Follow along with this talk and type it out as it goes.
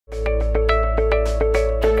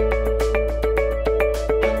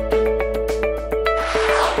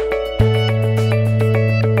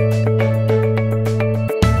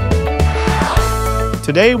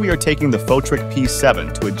Today we are taking the FOTRIC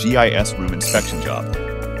P7 to a GIS room inspection job.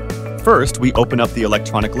 First, we open up the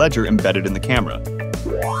electronic ledger embedded in the camera.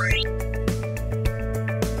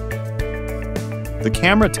 The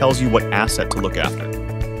camera tells you what asset to look after,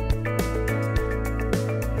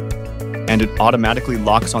 and it automatically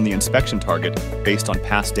locks on the inspection target based on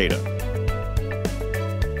past data.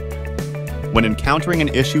 When encountering an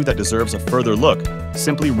issue that deserves a further look,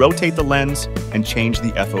 simply rotate the lens and change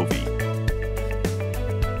the FOV.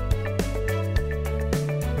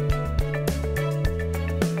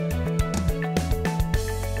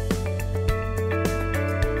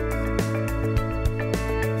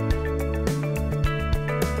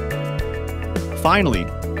 Finally,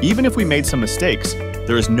 even if we made some mistakes,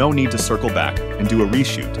 there is no need to circle back and do a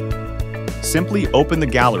reshoot. Simply open the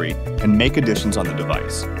gallery and make additions on the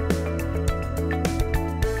device.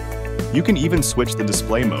 You can even switch the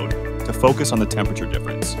display mode to focus on the temperature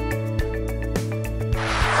difference.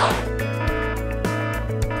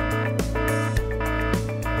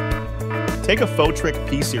 Take a FOTRIC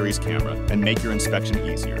P-Series camera and make your inspection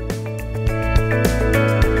easier.